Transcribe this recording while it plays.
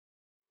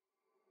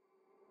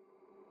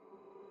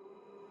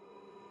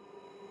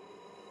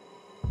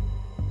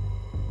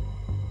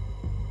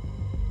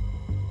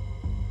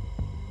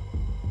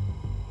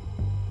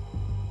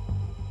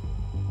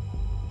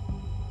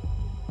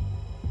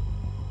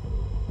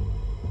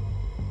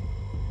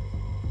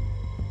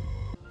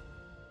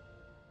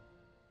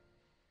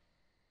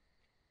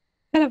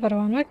Hello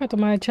everyone, welcome to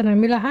my channel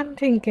Mila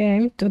Hunting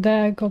Game.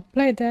 Today I go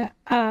play the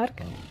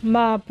Ark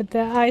map, the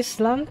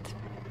Iceland.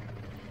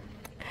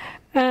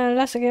 And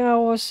last game I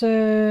was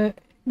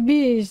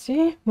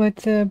busy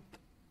with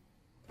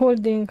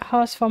building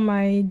house for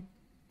my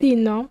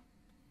Dino.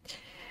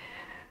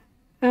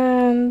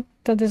 And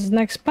that is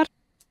next part.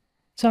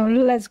 So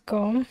let's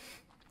go.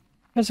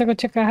 Let's go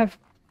check I have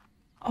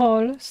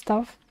all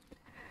stuff.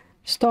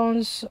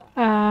 Stones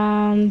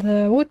and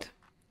wood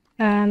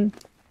and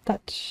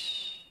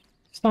touch.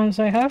 Stones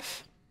I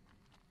have.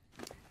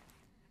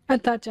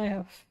 And touch I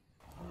have.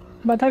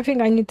 But I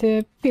think I need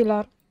a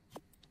pillar.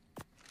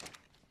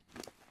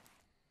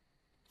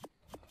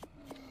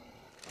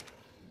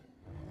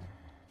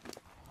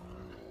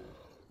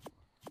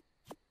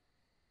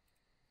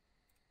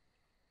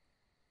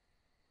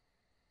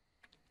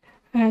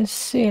 And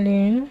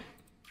ceiling.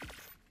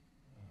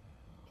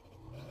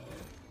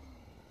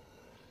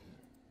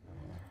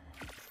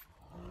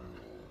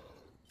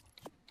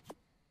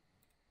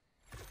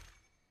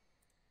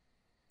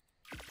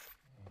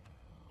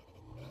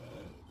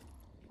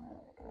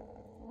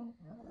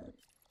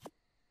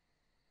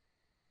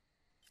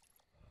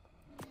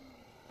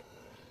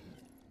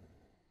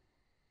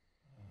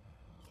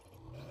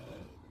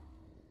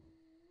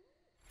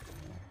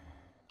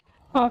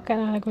 Okay,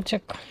 now I go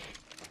check.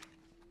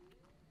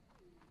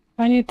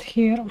 I need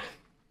here.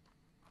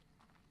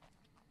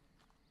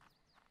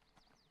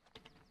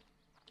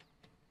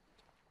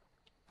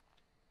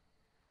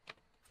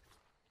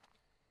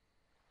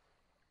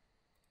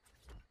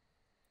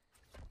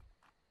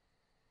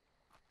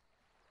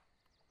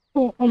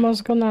 Oh,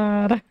 almost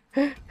gonna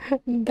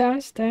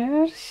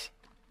downstairs.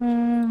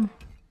 I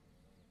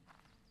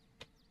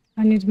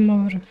need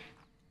more.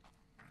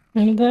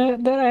 And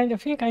there I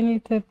think I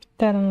need a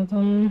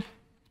pteranodon.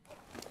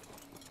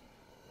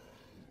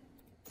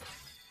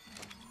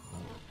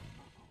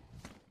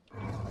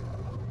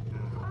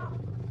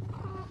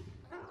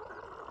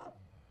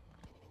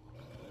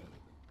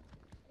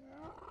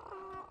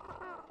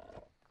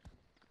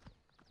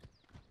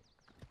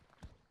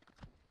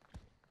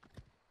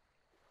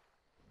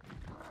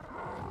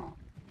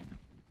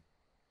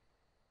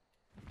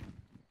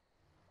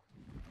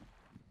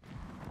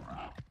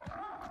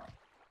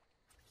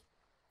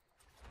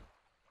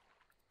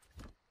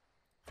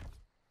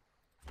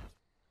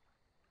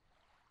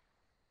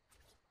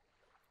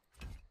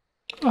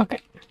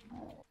 Okay.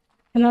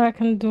 And now I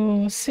can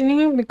do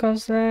ceiling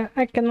because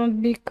I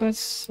cannot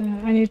because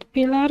I need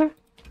pillar.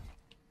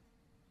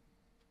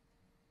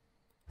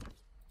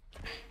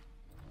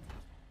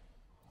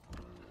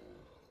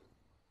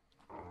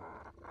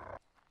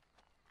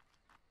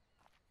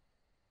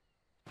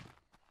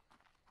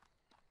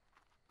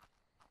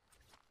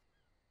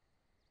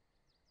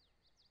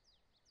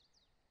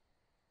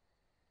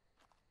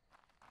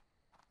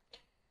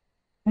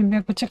 Maybe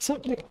I could check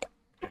something.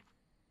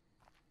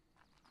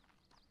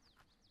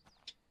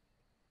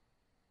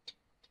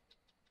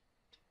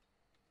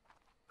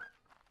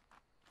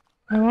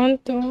 I 1,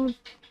 2,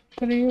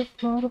 3,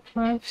 4,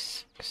 5,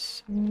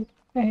 6, 7,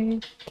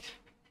 8.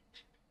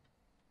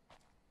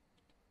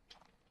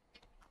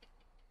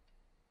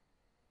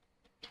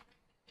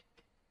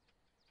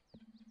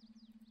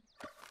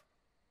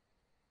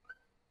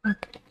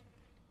 Okay.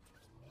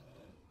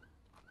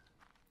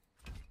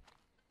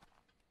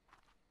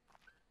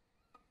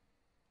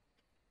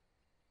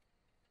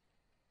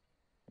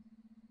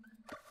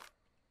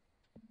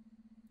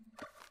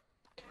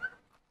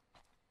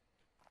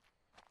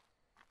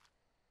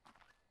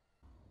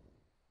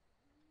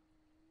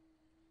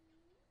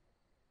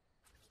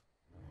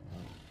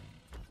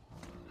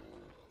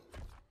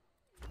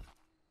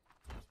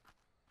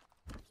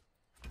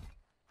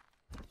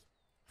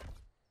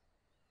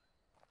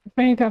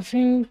 I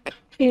think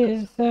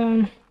is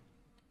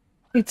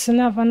it's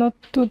enough. I not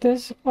do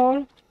this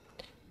all,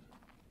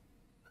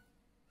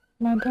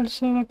 but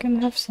also I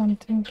can have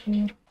something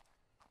here.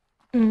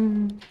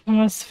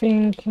 I was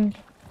thinking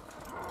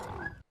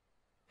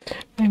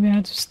maybe I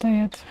have to stay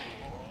at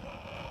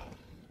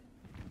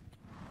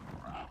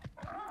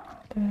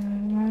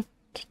the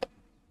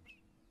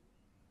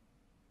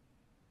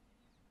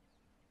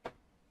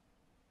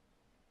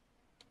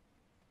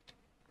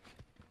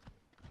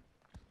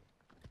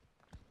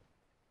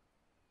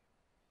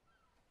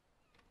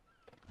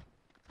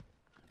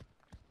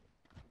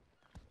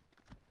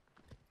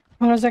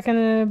Unless I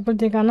can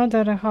building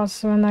another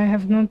house when I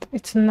have not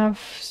it's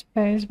enough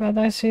space, but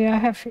I see I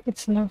have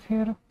it's enough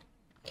here.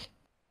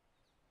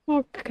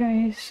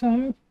 Okay,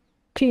 some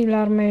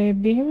pillar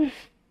maybe.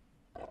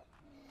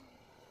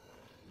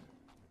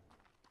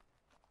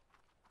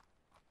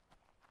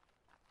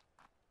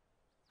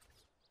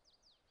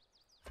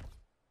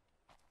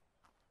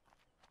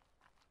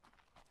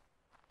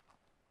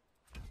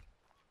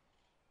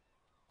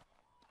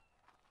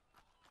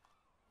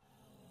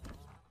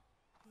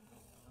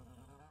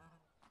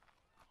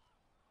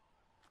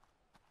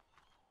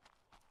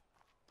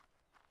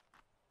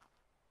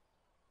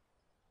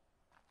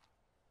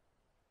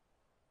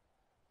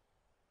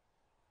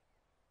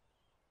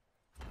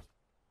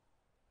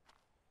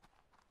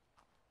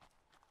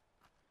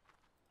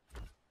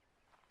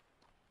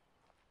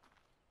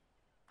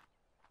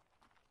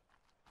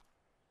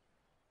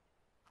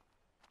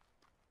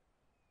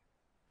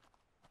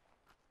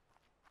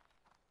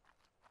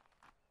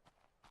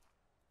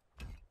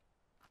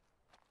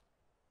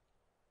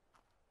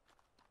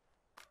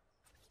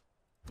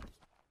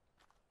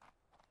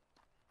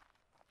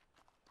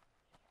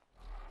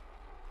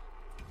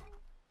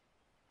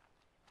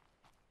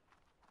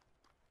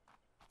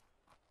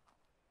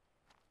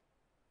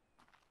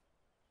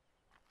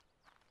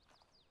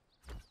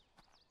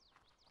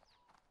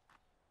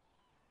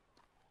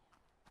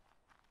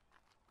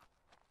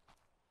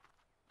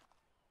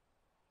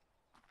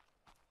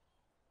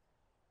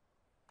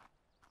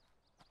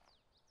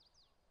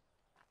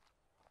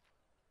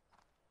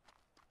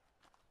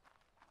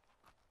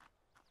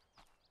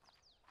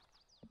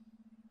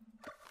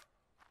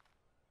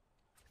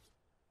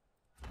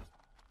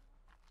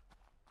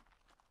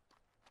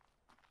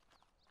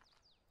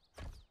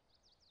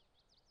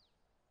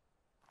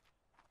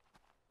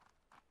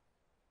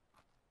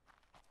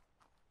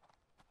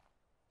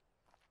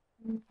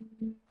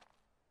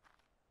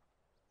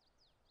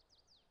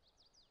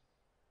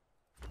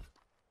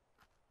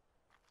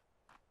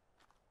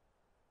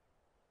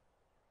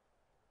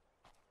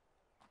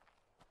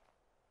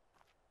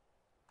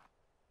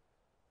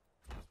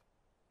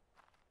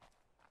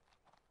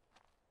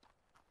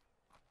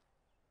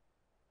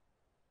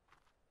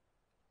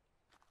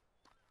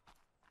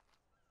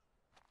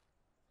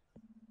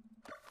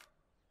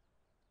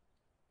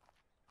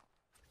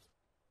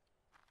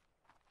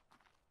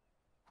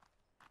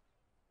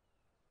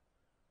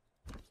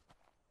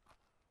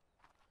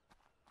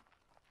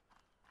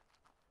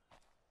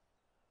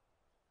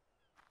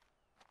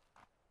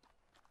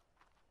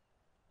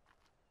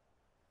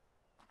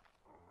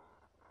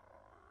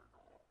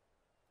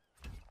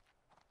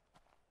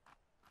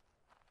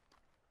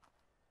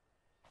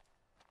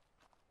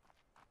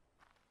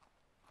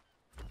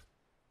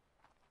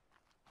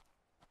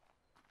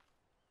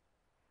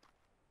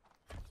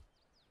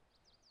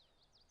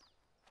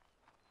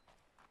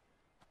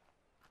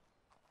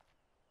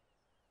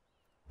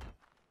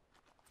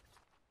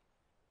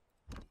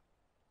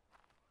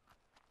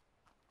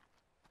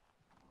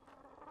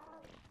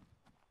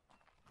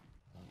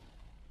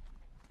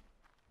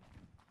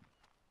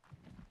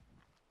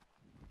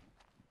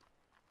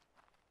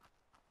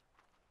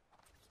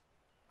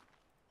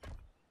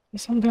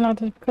 something like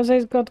that, because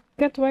it's got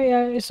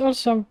gateway. It's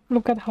also,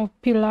 look at how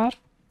pillar.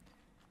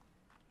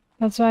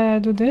 That's why I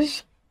do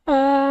this.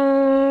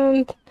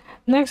 And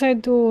next I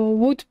do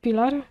wood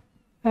pillar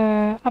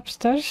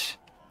upstairs.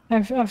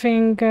 I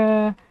think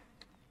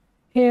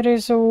here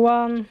is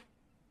one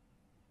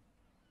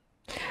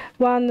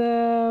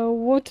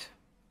wood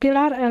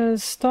pillar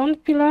and stone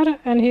pillar,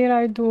 and here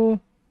I do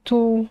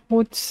 2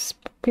 wood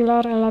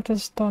pillar and later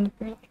stone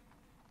pillar.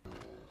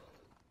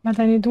 But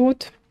I need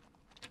wood.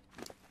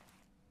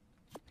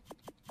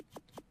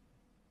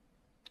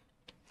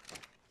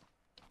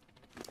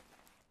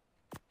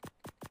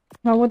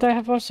 Now what I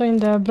have also in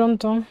the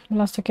Bronto,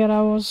 last year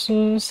I was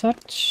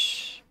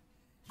search.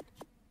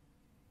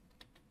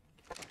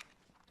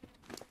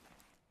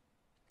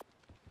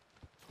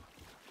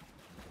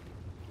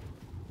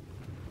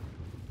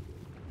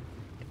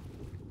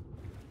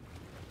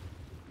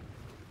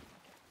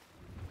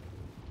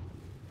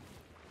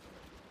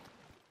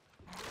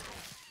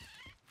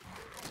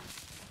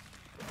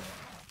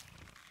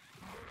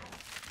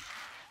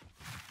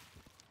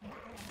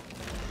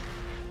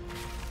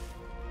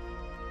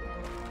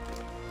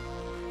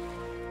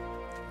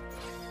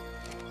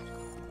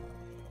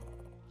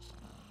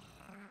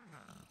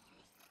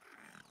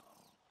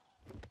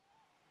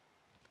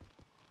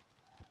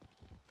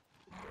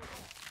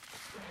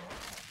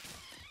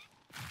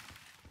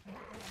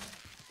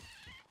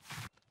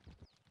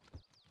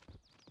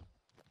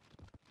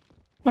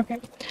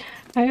 Okay,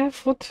 I have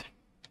food.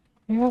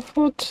 I have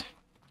food.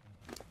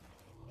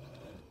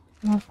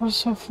 I have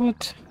also food.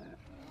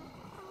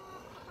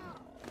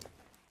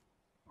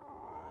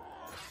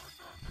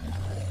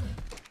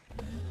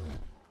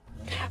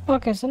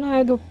 Okay, so now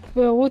I do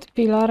wood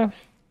pillar.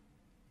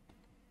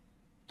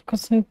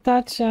 Constant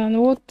touch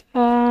and wood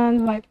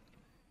and vibe.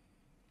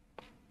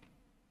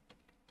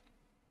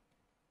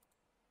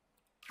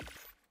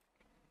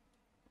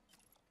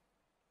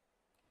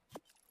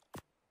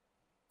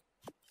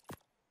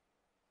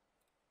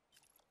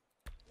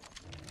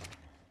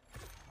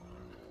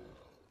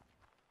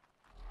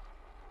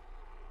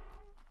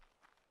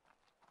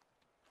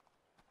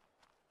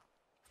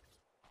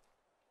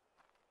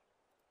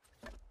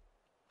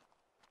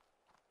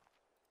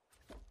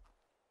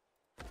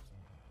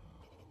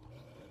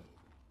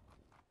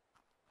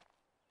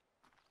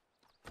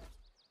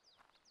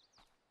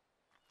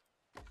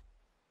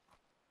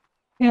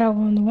 Yeah, I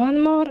want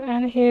one more,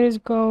 and here is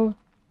go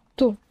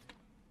 2.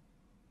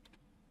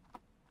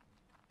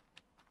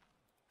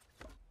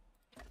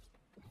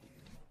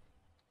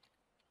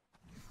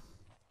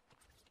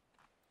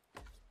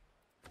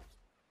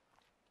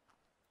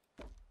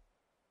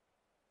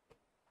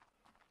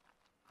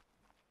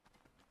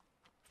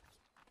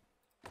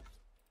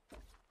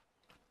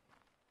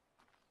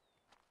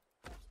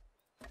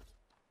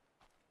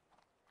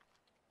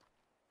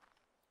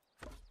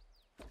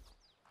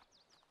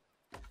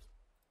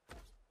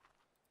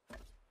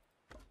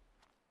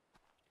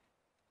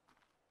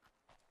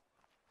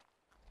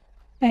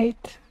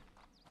 Eight.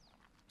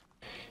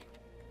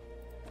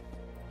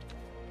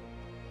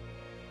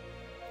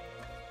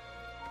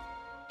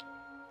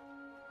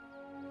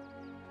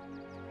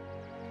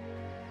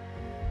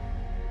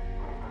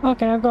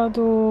 Okay, I go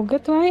to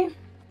gateway,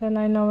 then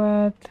I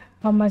know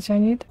how much I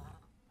need.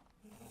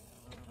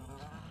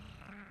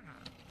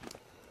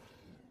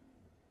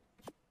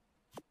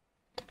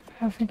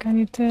 I think I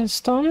need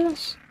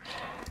stones,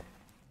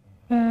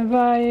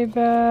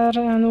 fiber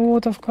and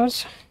wood, of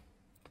course.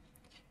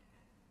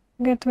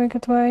 Gateway,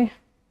 gateway.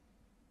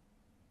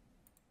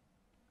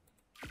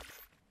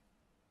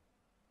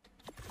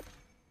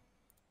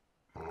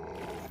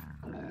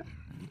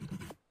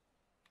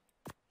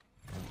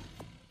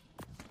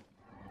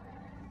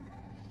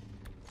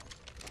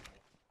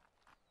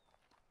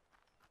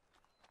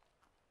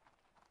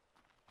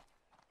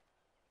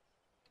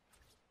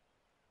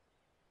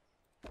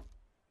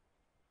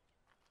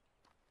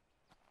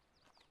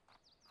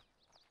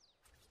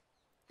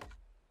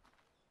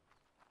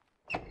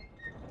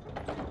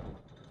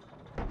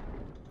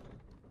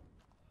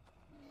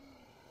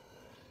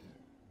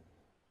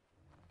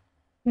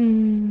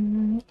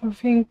 I'm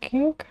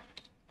thinking,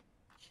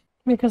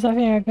 because I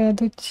think I gotta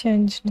do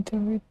change a little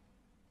bit.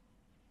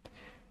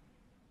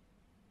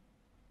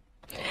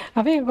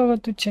 I think I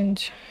got to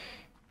change,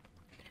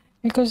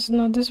 because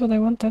no, this is what I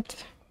wanted.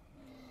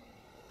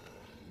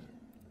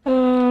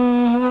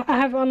 I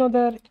have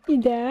another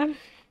idea.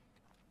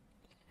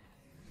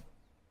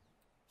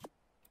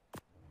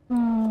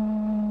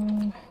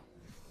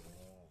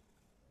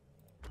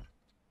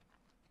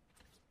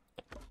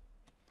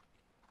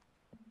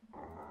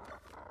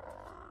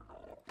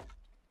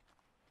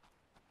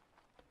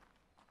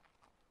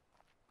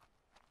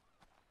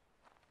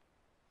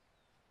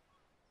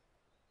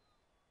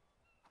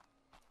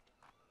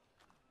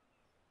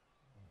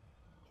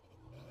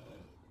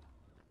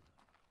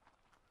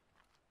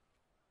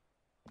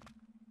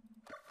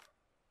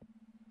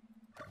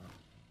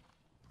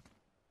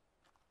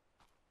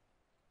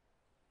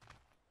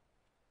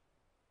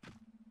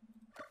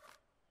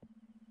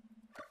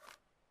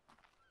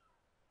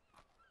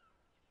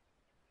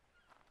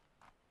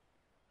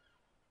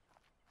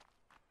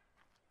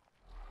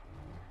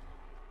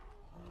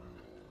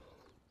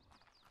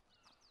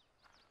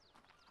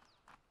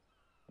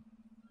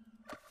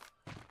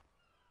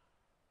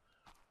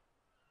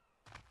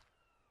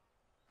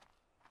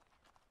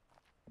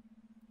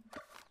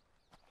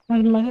 I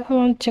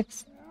want to check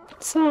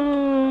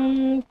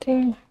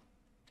something.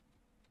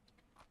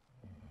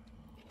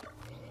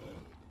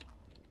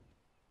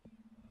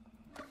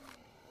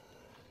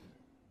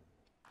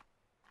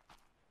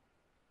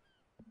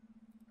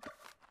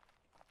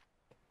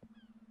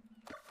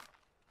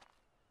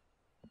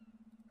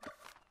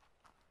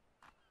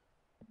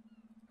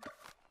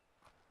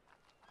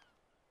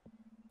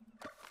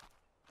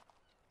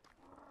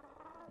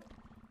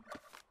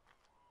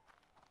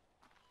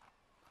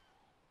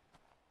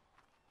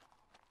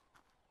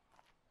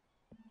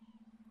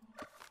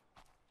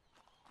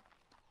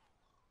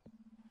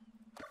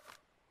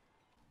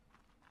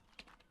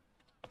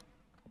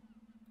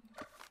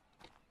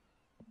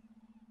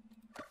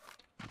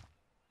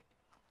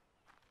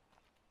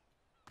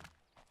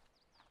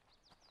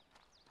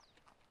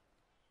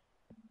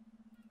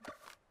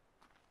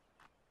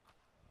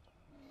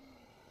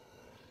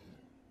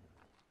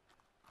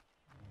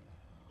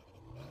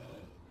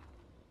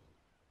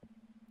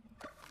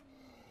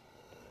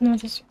 No,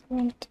 this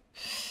won't.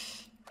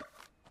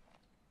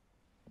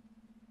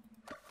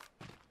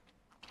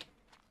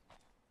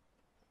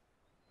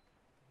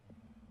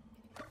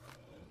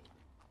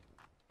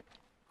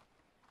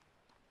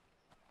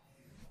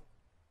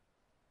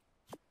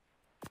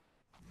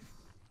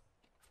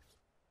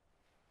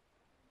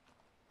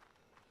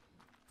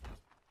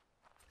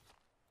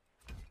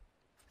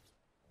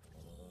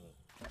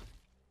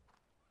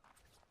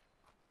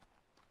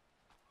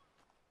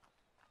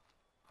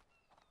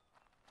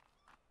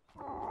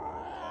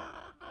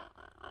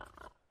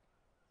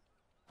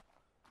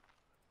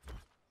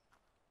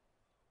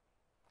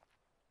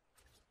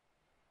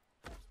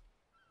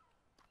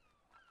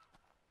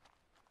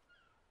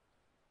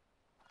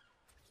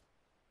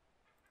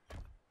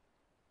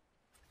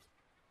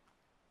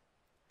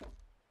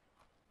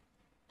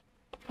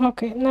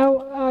 Okay, now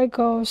I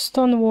go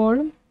stone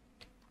wall.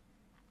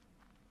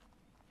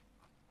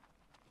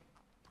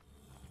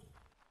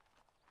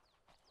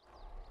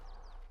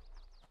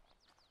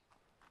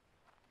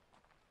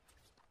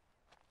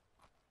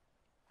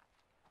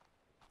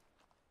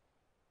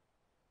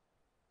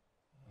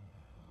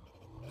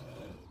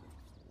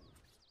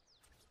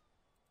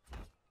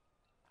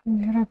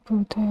 Here I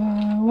put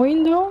a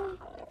window.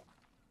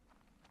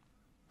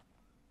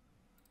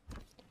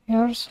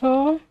 Here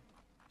so.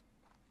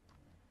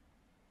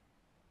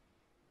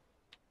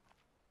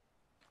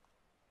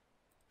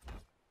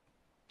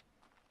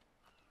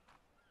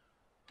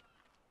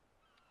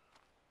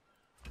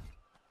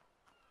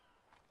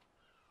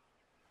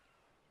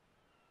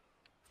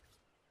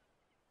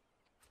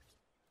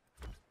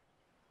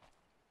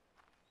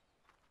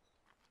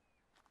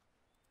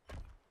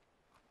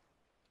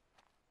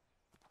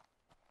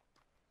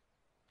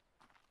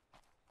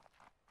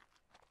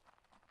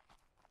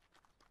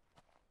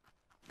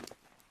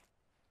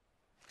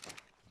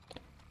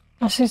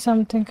 I see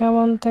something. I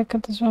won't take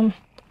this one.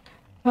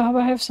 I hope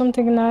I have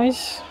something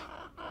nice.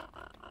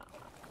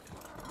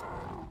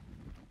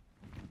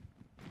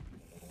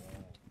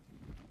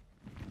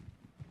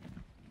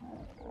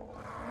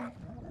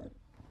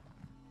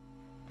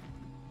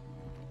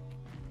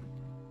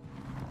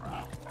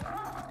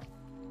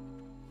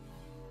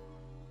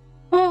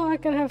 Oh, I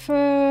can have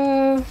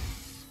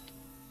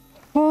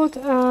food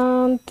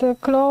and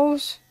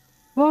clothes.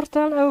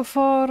 Wortel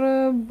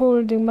for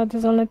building, but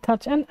it's only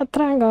touch. And a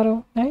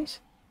triangle. Nice.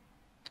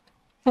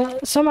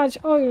 So much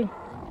oil.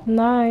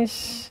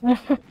 Nice.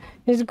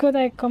 It's good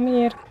I come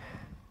here.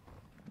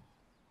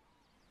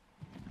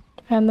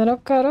 And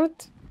rock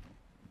carrot.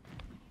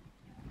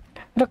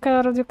 Rock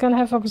carrot you can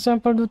have, for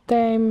example, to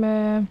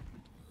tame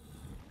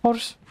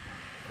horse.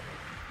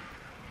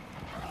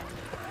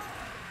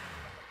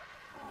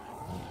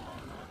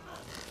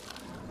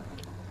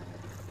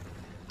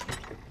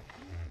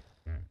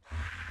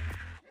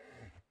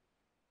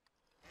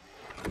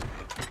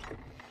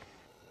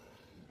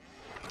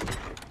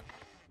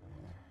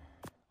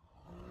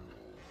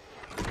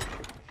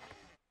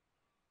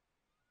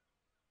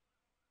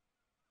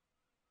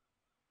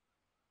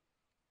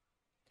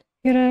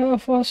 Here I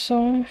have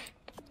also,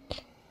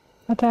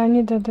 but I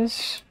needed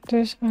this,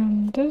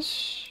 and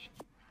this.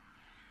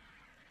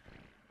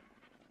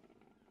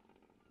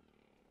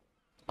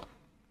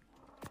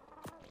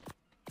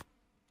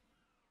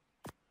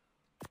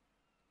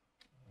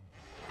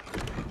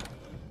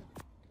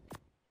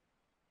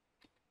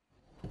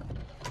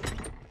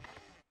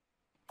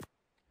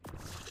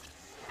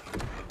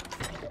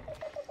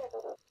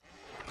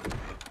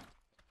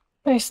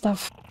 Nice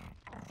stuff.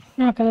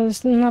 Okay, that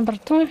is number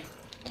 2.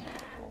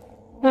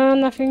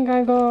 And I think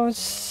I go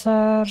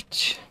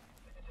search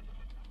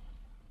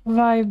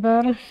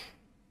Viber.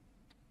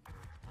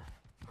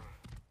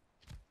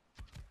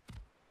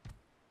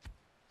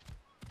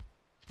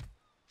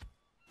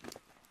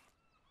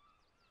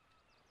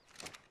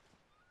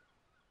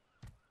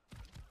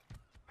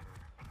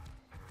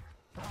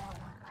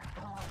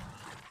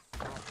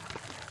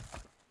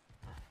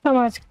 How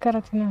much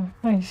carrot now?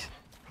 Nice.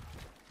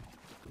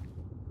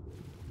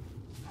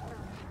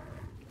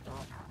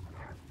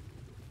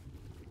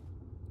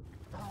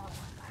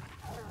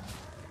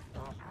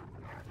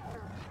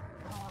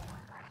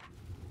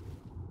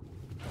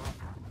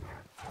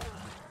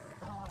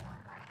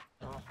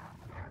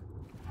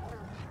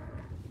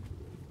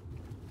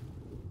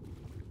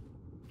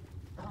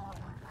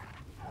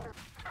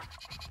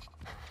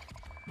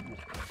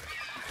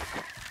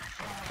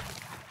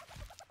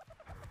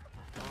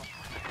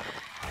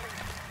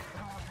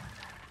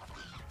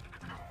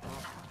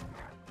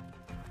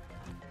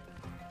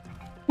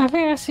 I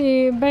think I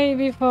see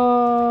baby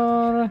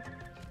for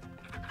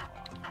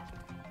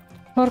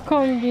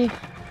Kongi.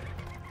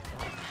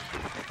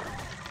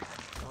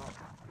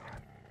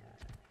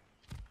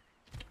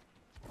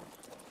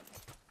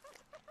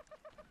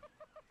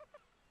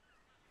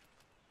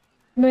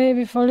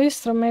 Maybe for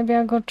Lystro, maybe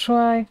I go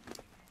try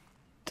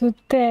to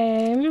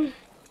Tame.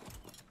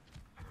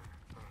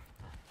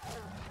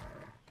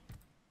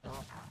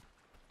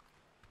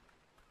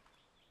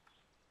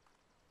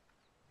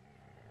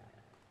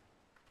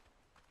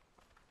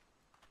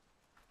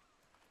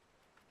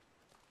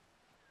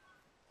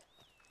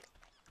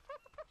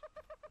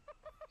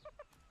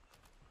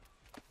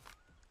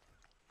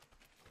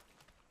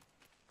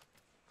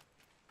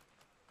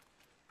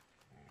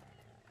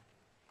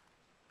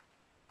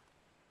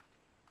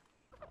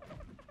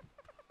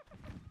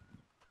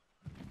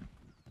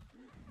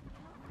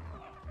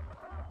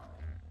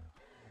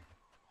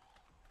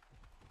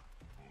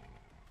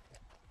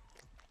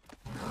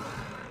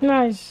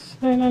 Nice.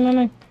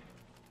 No.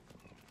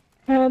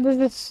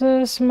 This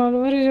is small.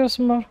 Where is your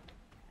small?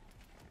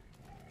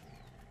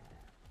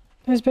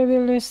 There's baby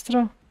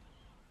Lystro.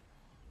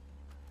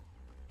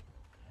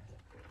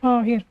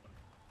 Oh, here.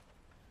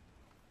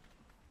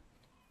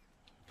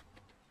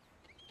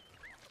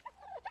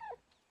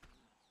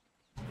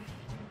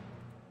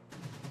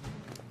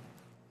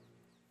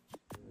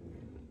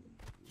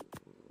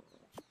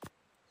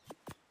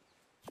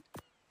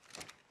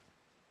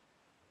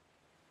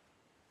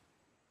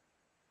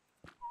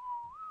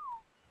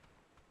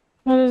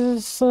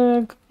 This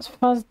is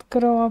fast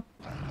grow up.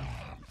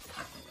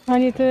 I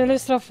need to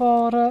Lystro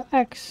for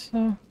X.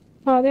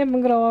 Oh, they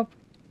haven't grow up.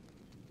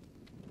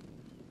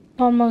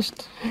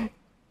 Almost.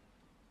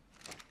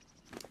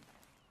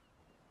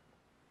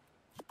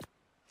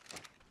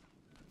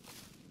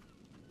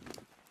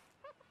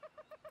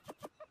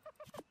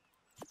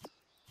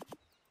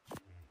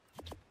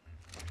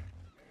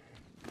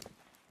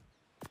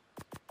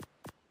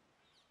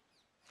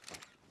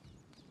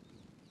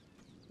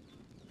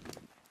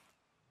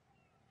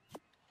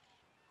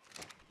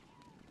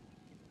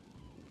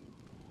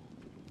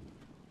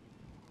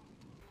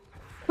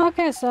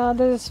 Okay, so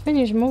this is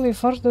finished movie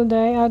for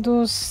today. I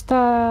do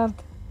start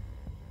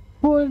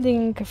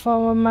building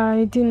for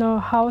my dino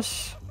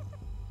house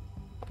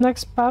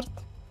next part.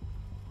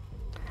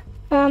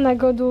 And I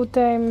go do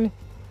Tame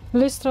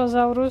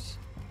Lystrosaurus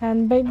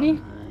and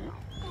baby.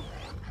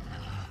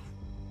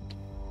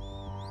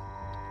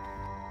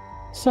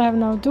 So I have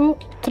now 2,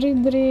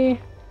 3.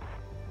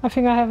 I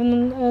think I have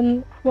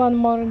one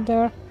more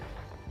there.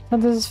 So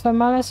this is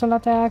female, so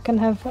later I can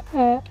have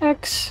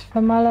X,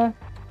 female,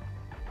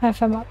 and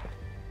female.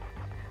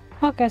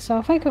 Okay,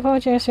 so thank you for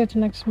watching. See you to the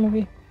next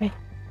movie.